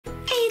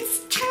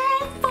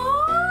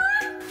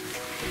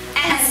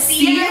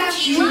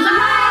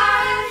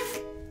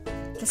SCFGLive!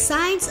 The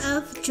science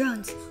of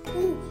drones.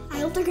 Ooh, I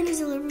hope they're gonna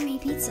deliver me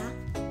pizza.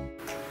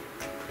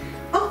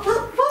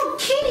 Whoa,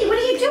 Katie, what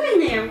are you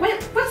doing there?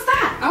 What's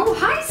that? Oh,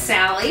 hi,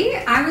 Sally.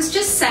 I was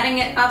just setting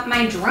it up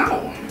my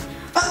drone.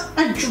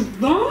 A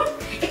drone?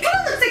 It kind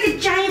of looks like a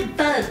giant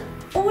bug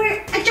or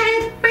a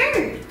giant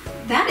bird.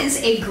 That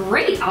is a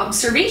great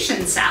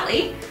observation,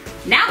 Sally.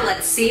 Now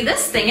let's see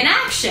this thing in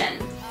action.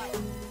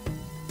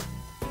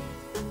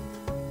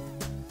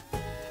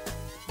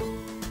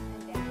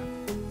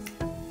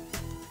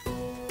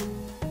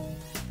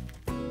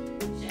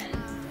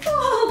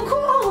 Oh,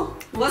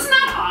 cool! Wasn't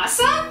that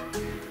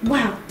awesome?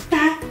 Wow,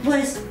 that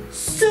was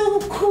so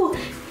cool.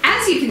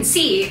 As you can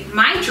see,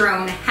 my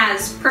drone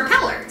has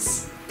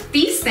propellers.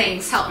 These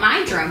things help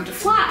my drone to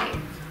fly.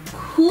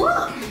 Cool.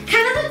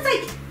 Kind of looks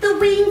like the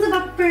wings of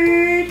a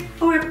bird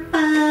or a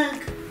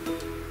bug.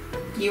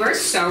 You are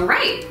so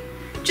right.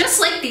 Just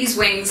like these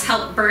wings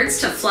help birds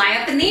to fly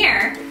up in the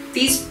air,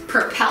 these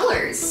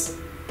propellers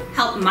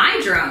help my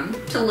drone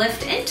to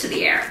lift into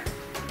the air.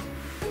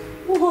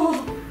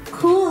 Whoa,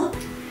 cool.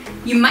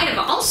 You might have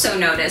also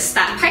noticed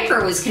that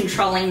Piper was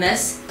controlling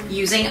this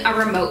using a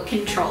remote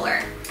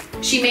controller.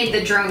 She made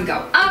the drone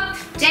go up,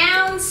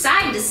 down,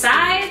 side to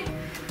side,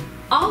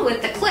 all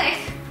with the click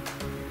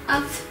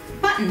of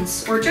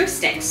buttons or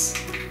joysticks.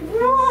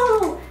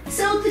 Whoa,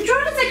 so the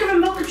drone is like a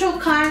remote control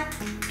car,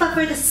 but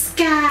for the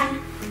sky.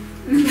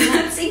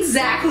 That's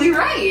exactly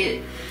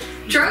right.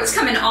 Drones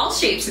come in all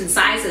shapes and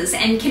sizes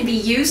and can be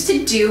used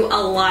to do a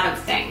lot of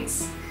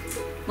things.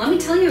 Let me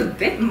tell you a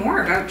bit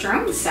more about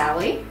drones,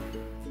 Sally.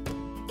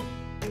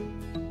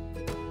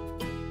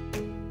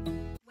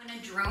 When a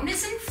drone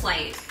is in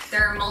flight,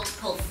 there are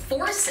multiple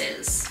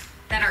forces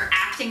that are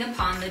acting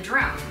upon the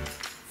drone.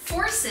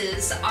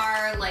 Forces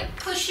are like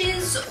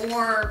pushes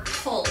or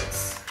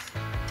pulls.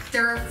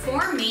 There are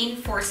four main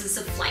forces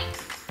of flight: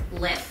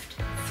 lift,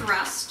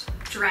 thrust,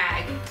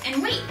 drag,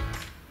 and weight.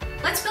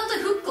 Let's build a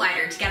hoop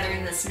glider together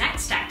in this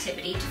next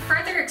activity to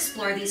further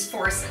explore these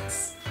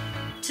forces.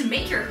 To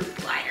make your hoop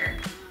glider,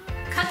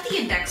 cut the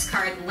index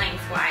card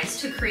lengthwise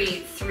to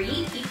create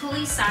 3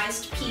 equally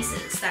sized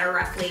pieces that are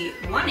roughly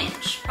 1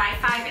 inch by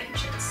 5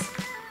 inches.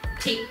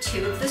 Tape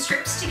 2 of the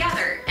strips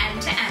together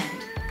end to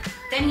end.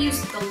 Then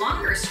use the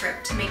longer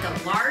strip to make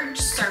a large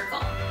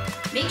circle.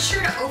 Make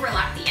sure to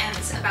overlap the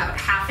ends about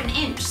 ½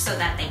 inch so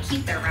that they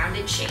keep their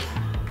rounded shape.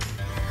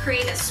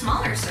 Create a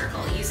smaller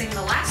circle using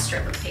the last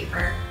strip of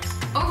paper,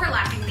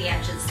 overlapping the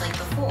edges like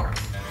before.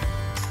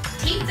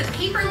 Tape the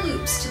paper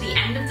loops to the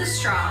end of the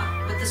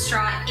straw with the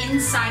straw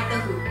inside the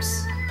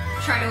hoops.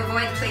 Try to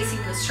avoid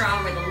placing the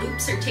straw where the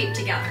loops are taped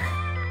together.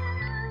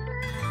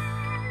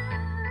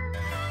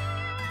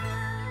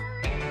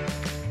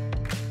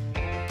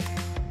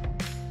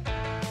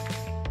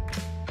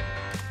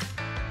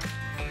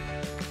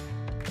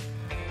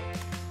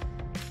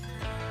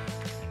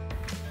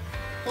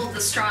 Hold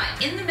the straw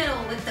in the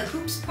middle with the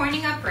hoops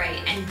pointing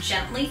upright and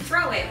gently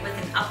throw it with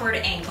an upward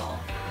angle.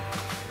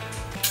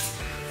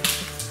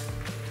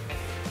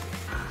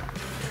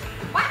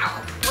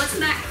 Wow,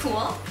 wasn't that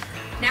cool?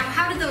 Now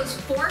how do those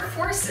 4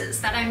 forces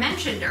that I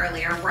mentioned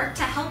earlier work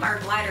to help our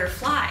glider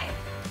fly?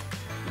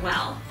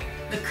 Well,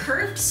 the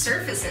curved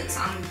surfaces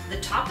on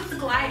the top of the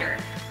glider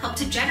help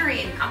to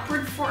generate an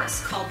upward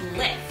force called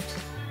lift.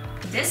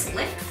 This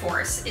lift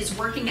force is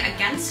working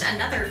against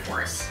another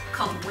force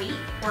called weight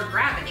or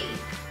gravity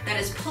that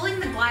is pulling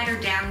the glider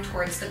down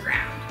towards the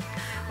ground.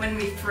 When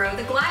we throw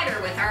the glider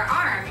with our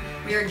arm,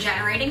 we are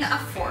generating a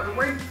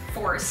forward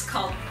force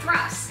called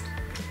thrust.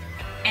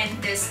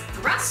 And this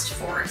thrust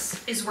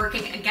force is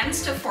working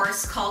against a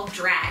force called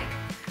drag,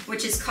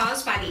 which is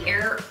caused by the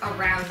air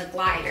around the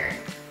glider.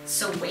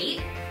 So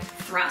weight,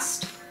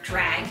 thrust,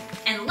 drag,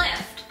 and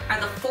lift are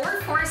the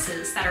 4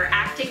 forces that are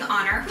acting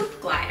on our hoop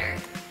glider.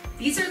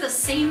 These are the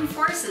same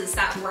forces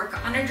that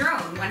work on a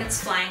drone when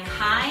it's flying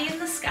high in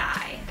the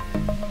sky.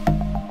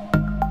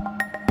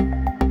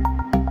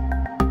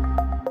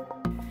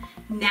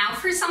 Now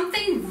for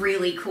something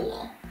really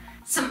cool.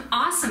 Some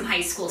awesome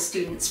high school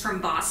students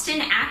from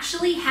Boston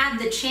actually had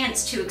the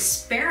chance to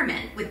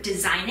experiment with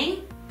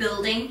designing,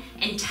 building,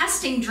 and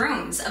testing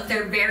drones of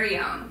their very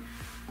own.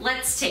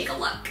 Let's take a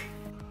look.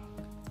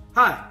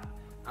 Hi,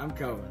 I'm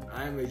Kelvin.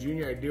 I am a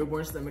junior at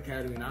Dearborn STEM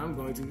Academy and I'm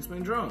going to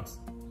explain drones.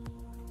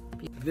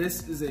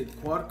 This is a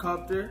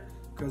quadcopter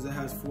because it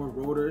has 4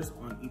 rotors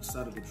on each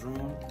side of the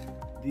drone.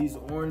 These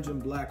orange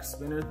and black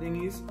spinner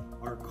thingies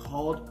are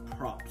called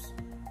props.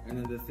 And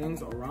then the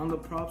things around the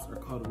props are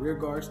called rear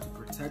guards to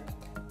protect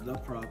the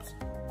props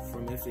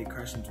from if they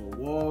crash into a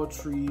wall,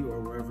 tree,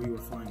 or wherever you are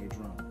flying a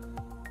drone.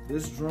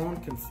 This drone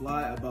can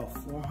fly about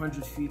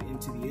 400 feet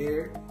into the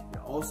air. It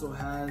also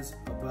has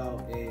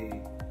about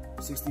a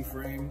 60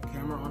 frame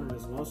camera on it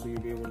as well, so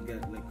you'll be able to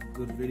get like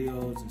good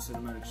videos and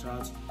cinematic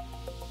shots.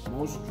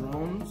 Most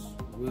drones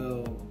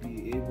will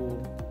be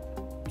able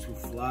to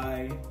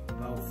fly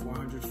about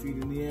 400 feet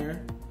in the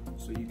air,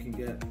 so you can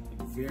get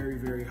very,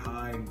 very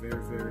high and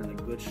very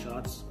like good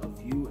shots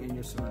of you in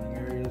your surrounding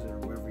areas or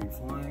wherever you're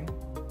flying.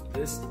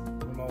 This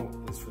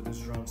remote is for this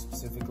drone specifically.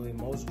 specifically.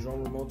 Most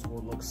drone remotes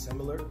will look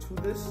similar to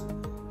this,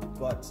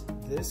 but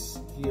this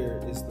here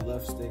is the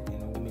left stick,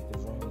 and it will make the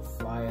drone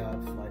fly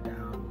up, fly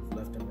down, move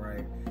left and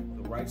right.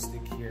 The right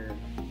stick here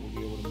will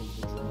be able to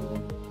move the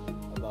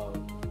drone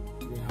about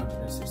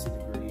 360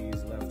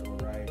 degrees left or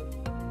right.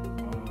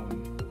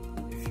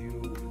 If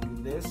you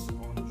do this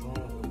on the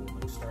drone,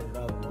 it will start it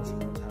up. Most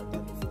drones have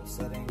that default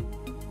setting.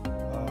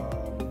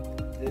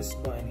 This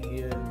button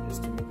here is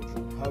to make the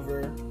drone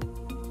hover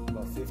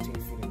about 15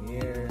 feet in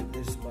the air.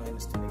 This button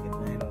is to make it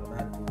land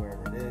automatically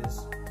wherever it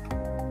is.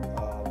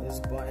 This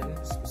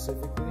button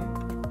specifically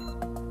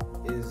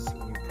is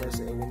when you press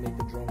it, it will make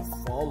the drone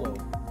follow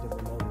the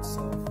remote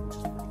itself, which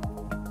is pretty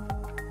cool.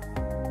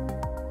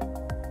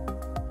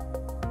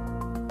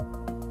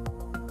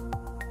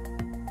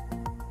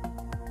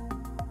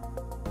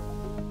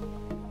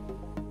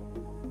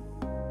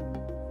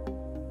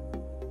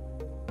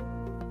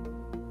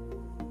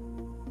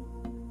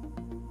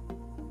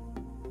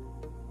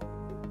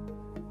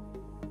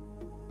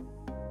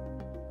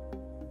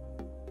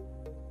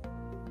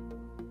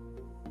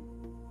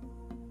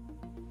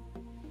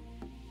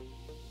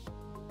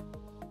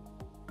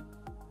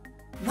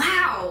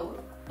 Wow!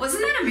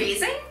 Wasn't that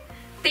amazing?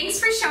 Thanks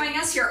for showing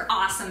us your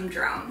awesome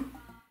drone.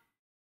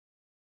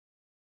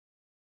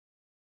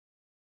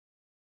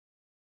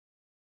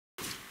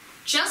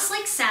 Just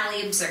like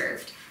Sally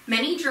observed,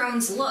 many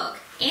drones look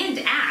and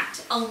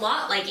act a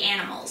lot like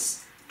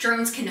animals.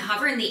 Drones can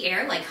hover in the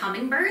air like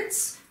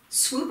hummingbirds,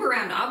 swoop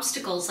around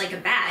obstacles like a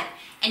bat,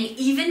 and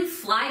even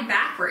fly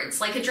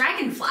backwards like a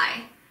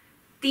dragonfly.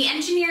 The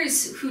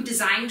engineers who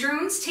design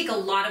drones take a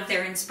lot of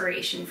their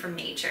inspiration from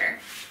nature.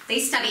 They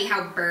study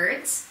how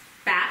birds,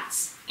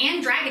 bats,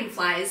 and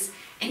dragonflies,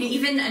 and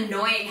even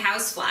annoying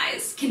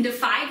houseflies, can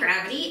defy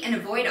gravity and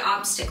avoid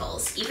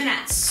obstacles, even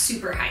at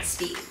super high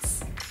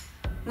speeds.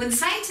 When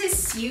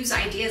scientists use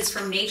ideas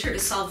from nature to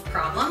solve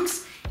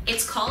problems,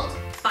 it's called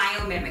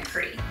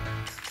biomimicry.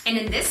 And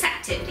in this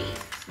activity,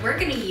 we're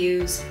going to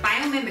use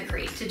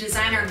biomimicry to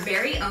design our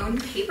very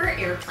own paper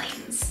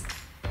airplanes.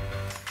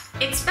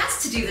 It's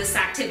best to do this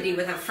activity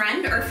with a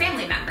friend or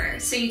family member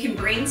so you can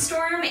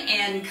brainstorm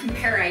and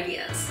compare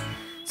ideas.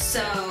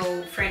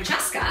 So,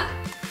 Francesca.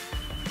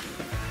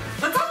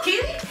 What's up,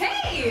 Kaylee?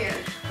 Hey!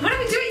 What are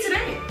we doing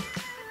today?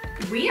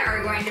 We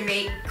are going to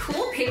make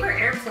cool paper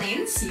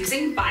airplanes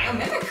using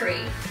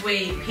biomimicry.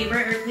 Wait, paper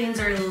airplanes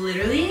are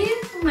literally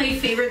my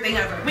favorite thing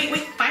ever. Wait,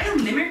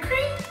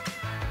 biomimicry?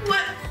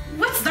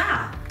 What's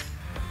that?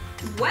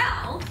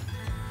 Well,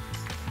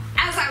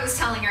 as I was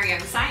telling our young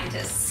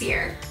scientists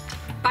here,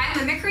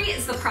 biomimicry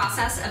is the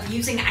process of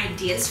using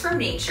ideas from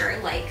nature,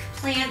 like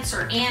plants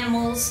or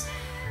animals,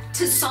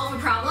 to solve a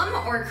problem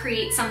or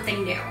create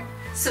something new.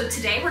 So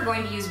today we're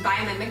going to use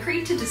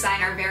biomimicry to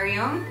design our very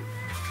own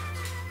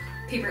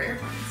paper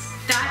airplanes.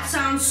 That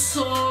sounds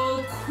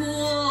so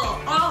cool.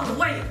 Oh,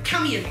 wait,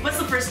 count me in. What's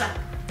the first step?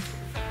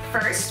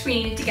 First,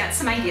 we need to get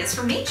some ideas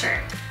from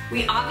nature.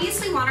 We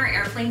obviously want our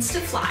airplanes to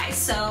fly,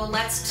 so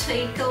let's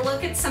take a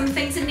look at some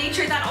things in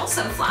nature that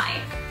also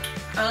fly.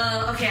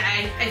 Okay,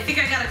 I think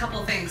I got a couple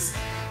of things.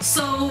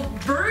 So,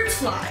 birds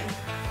fly,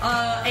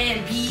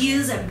 and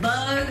bees and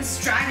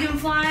bugs,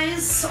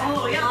 dragonflies.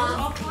 Oh yeah, those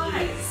all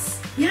fly.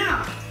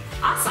 Yeah.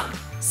 Awesome.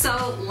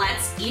 So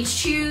let's each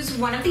choose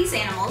one of these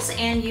animals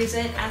and use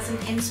it as an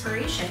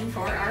inspiration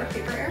for our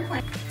paper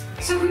airplane.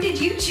 So who did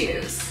you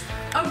choose?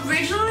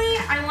 Originally,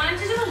 I wanted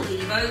to do a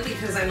ladybug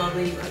because I love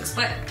ladybugs,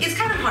 but it's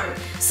kind of hard.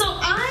 So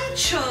I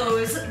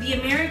chose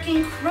the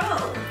American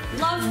crow.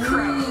 Love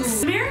crows.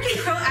 The American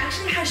crow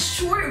actually has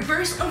short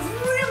bursts of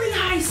really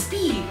high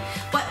speed,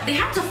 but they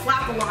have to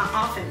flap a lot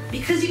often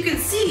because you can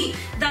see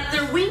that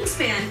their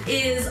wingspan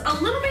is a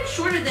little bit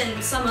shorter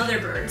than some other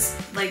birds,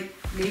 like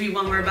maybe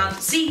one we're about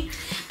to see.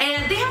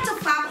 And they have to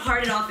flap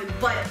hard and often,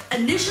 but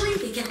initially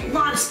they get a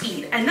lot of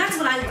speed, and that's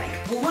what I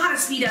like, a lot of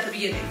speed at the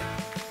beginning.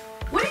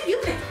 What did you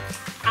pick?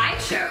 I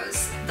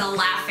chose the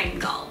laughing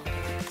gull.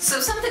 So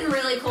something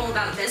really cool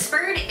about this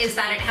bird is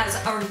that it has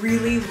a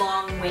really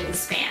long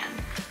wingspan.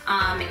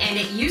 And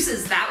it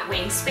uses that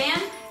wingspan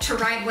to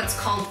ride what's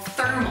called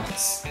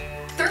thermals.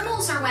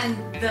 Thermals are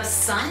when the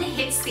sun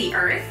hits the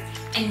earth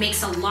and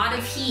makes a lot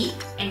of heat,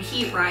 and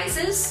heat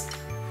rises.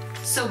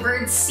 So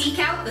birds seek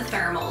out the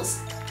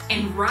thermals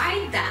and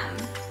ride them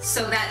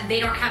so that they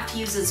don't have to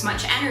use as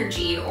much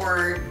energy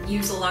or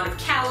use a lot of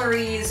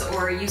calories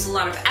or use a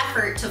lot of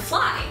effort to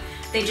fly.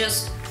 They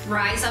just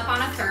rise up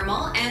on a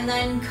thermal and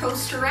then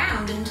coast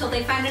around until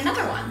they find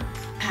another one.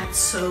 That's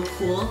so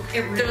cool.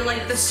 They're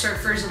like the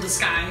surfers of the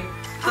sky.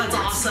 That's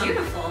awesome.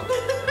 Beautiful.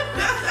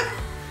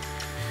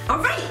 All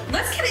right,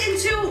 let's get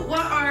into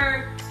what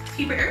our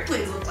paper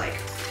airplanes look like.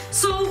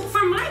 So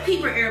for my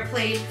paper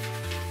airplane,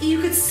 you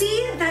could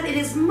see that it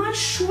is much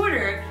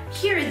shorter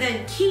here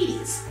than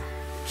Katie's.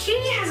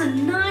 Katie has a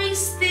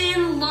nice,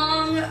 thin,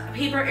 long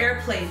paper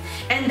airplane,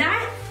 and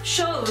that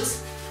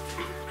shows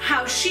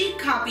how she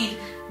copied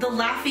the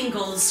laughing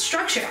gull's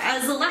structure,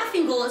 as the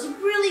laughing gull is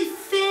really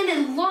thin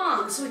and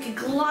long, so it can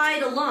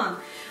glide along.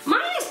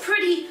 Mine is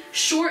pretty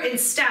short and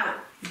stout,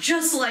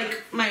 just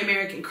like my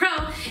American crow,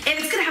 and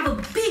it's gonna have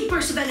a big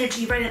burst of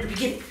energy right at the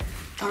beginning.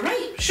 All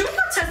right, should we go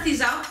test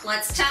these out?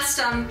 Let's test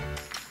them.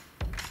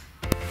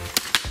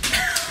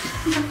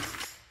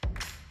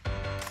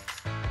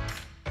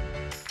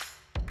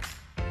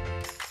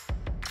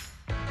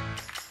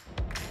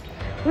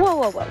 Whoa,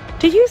 whoa, whoa.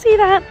 Did you see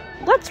that?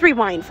 Let's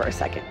rewind for a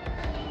second.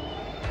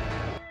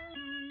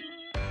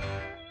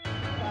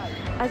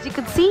 As you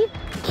can see,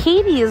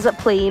 Katie's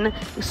plane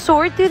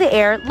soared through the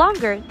air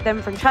longer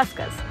than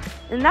Francesca's.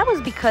 And that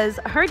was because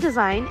her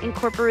design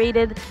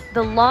incorporated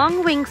the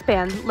long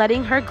wingspan,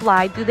 letting her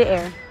glide through the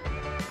air.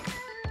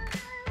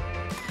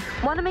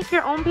 Want to make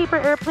your own paper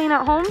airplane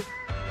at home?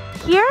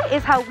 Here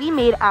is how we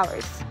made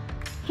ours.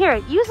 Here,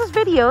 use this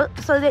video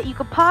so that you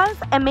can pause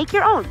and make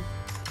your own.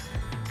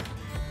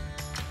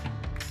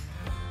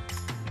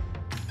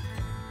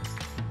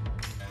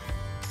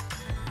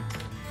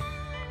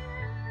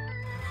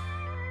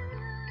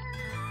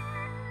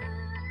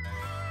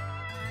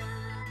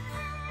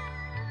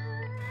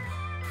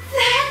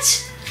 That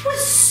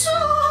was so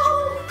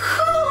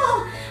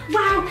cool!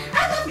 Wow,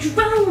 I love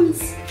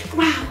drones!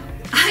 Wow.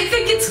 I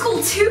think it's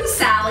cool too,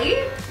 Sally.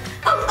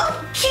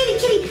 Oh,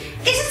 Kitty,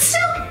 is it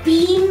still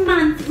bee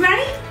month,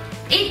 right?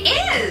 It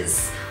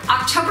is!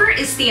 October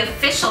is the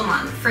official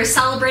month for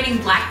celebrating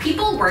Black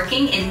people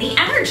working in the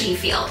energy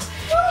field.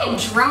 Woo. And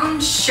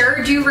drones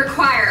sure do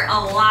require a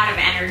lot of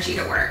energy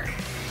to work.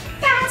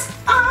 That's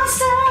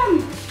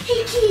awesome!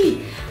 Hey,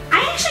 Kitty,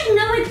 I actually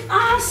know an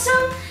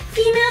awesome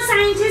female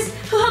scientist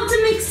who hope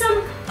to make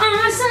some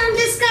awesome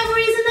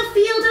discoveries in the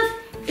field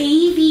of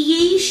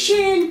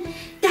aviation.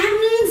 That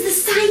means the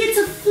science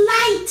of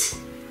flight.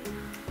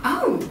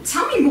 Oh,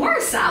 tell me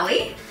more,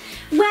 Sally.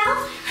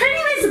 Well, her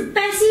name is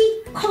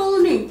Bessie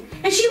Coleman,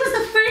 and she was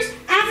the first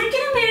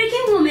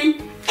African-American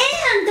woman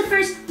and the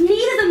first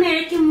Native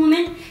American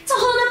woman to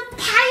hold a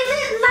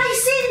pilot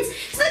license,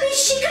 so that means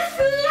she could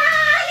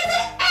fly in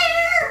the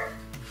air.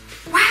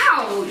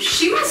 Wow,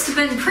 she must have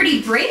been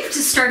pretty brave to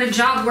start a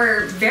job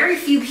where very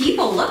few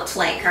people looked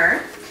like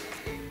her.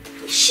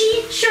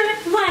 She sure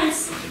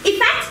was. In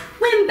fact,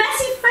 when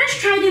Bessie first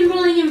tried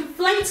enrolling in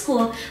flight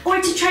school,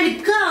 or to try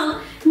to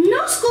go,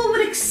 no school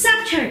would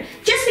accept her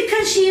just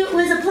because she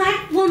was a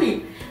Black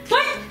woman.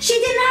 But she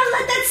did not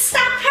let that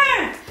stop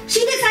her.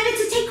 She decided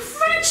to take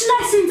French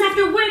lessons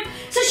after work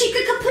so she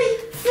could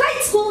complete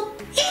flight school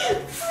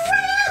in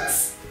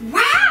France.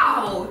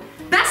 Wow,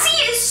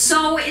 Bessie is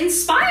so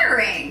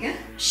inspiring.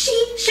 She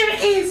sure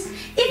is.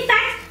 In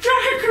fact,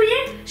 throughout her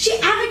career, she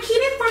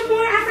advocated for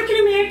more African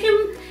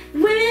Americans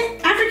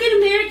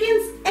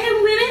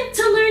and women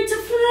to learn to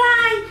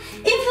fly,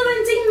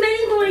 influencing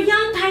many more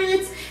young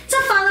pilots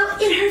to follow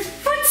in her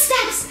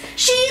footsteps.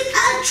 She's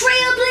a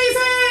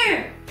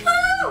trailblazer.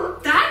 Woo!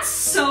 That's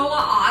so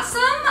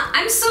awesome.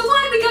 I'm so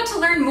glad we got to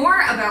learn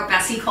more about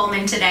Bessie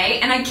Coleman today,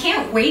 and I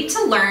can't wait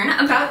to learn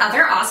about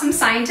other awesome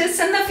scientists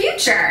in the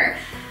future.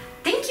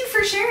 Thank you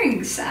for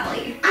sharing,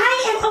 Sally.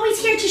 I am always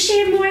here to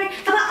share more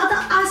about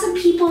other awesome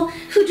people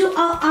who do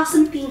all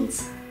awesome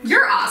things.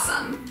 You're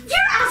awesome.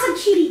 You're awesome,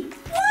 Kitty.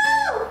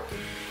 Woo!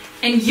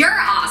 And you're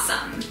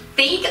awesome.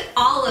 Thank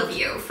all of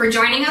you for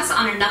joining us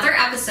on another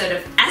episode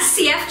of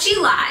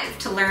SCFGLive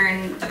to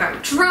learn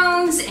about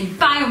drones and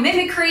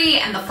biomimicry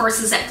and the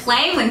forces at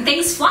play when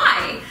things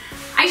fly.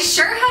 I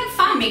sure had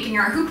fun making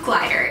our hoop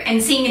glider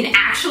and seeing an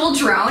actual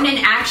drone in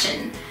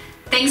action,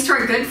 thanks to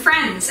our good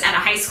friends at a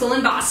high school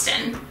in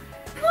Boston.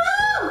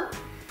 Woo!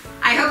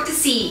 I hope to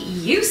see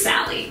you,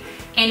 Sally,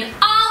 and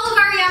all of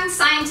our young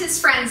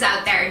scientist friends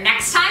out there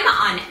next time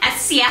on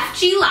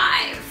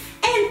SCFGLive.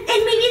 And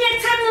maybe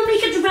next time we'll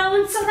make a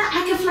drone so that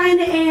I can fly in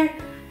the air.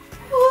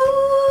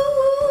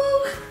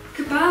 Woo!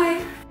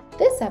 Goodbye.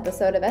 This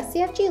episode of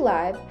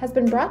SCFGLive has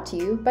been brought to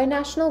you by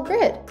National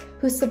Grid,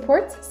 who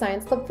supports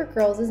Science Club for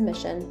Girls'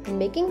 mission in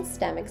making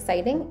STEM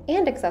exciting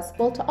and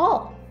accessible to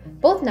all.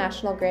 Both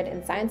National Grid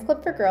and Science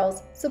Club for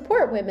Girls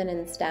support women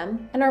in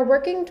STEM and are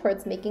working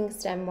towards making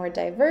STEM more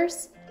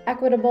diverse,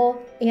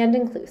 equitable, and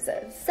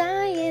inclusive.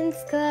 Science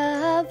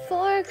Club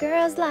for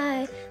Girls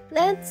Live.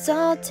 Let's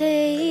all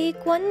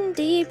take one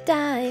deep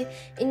dive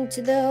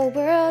into the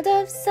world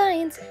of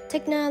science,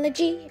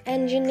 technology,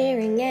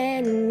 engineering,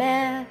 and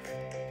math.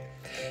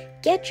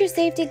 Get your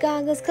safety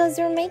goggles, 'cause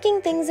we're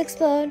making things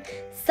explode.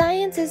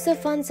 Science is so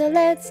fun, so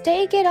let's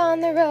take it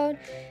on the road.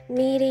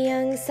 Meet a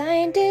young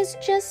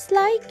scientist just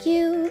like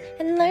you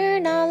and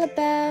learn all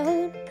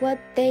about what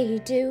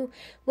they do.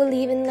 We'll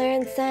even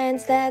learn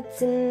science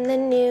that's in the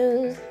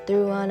news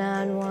through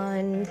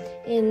one-on-one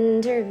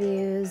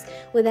interviews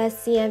with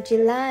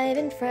SCFGLive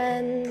and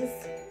friends.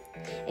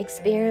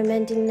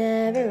 Experimenting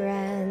never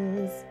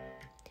ends.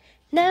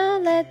 Now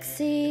let's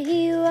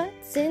see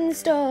what's in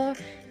store.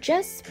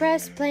 Just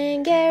press play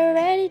and get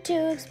ready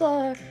to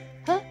explore.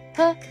 Ho,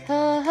 ho,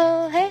 ho,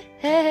 ho, hey,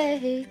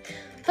 hey.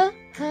 Ho,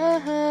 ho,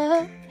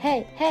 ho,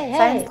 hey, hey, hey.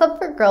 Science Club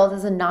for Girls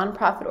is a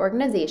nonprofit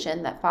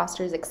organization that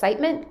fosters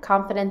excitement,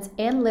 confidence,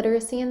 and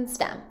literacy in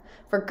STEM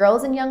for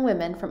girls and young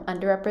women from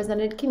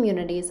underrepresented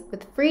communities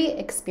with free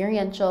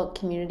experiential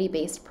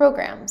community-based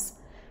programs.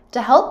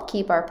 To help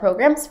keep our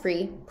programs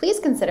free, please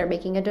consider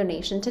making a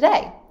donation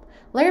today.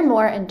 Learn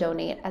more and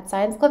donate at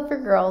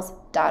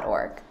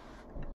scienceclubforgirls.org.